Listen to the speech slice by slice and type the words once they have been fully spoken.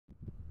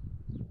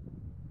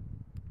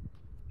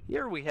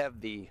Here we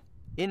have the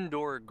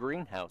indoor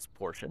greenhouse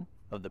portion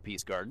of the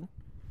Peace Garden.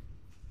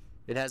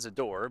 It has a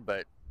door,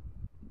 but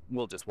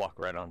we'll just walk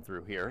right on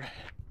through here.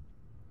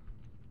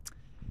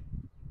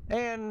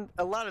 And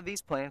a lot of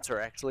these plants are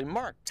actually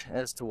marked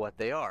as to what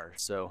they are.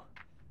 So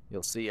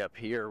you'll see up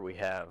here we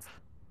have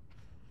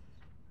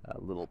a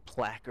little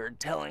placard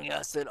telling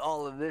us that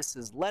all of this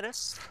is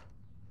lettuce.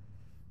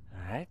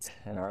 All right,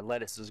 and our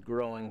lettuce is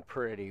growing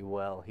pretty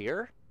well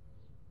here.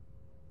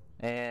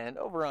 And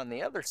over on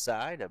the other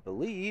side, I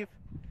believe,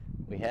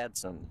 we had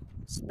some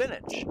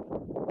spinach.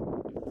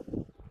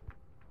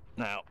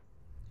 Now,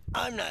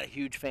 I'm not a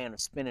huge fan of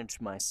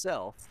spinach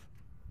myself,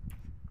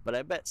 but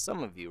I bet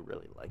some of you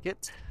really like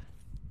it.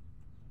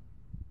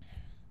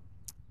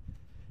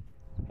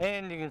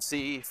 And you can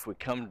see if we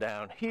come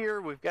down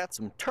here, we've got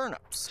some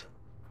turnips.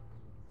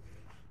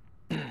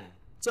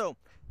 So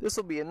this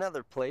will be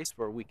another place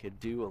where we could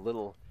do a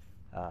little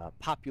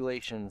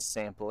population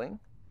sampling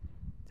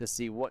to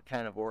see what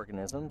kind of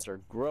organisms are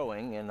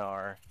growing in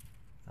our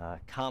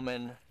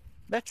common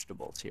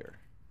vegetables here.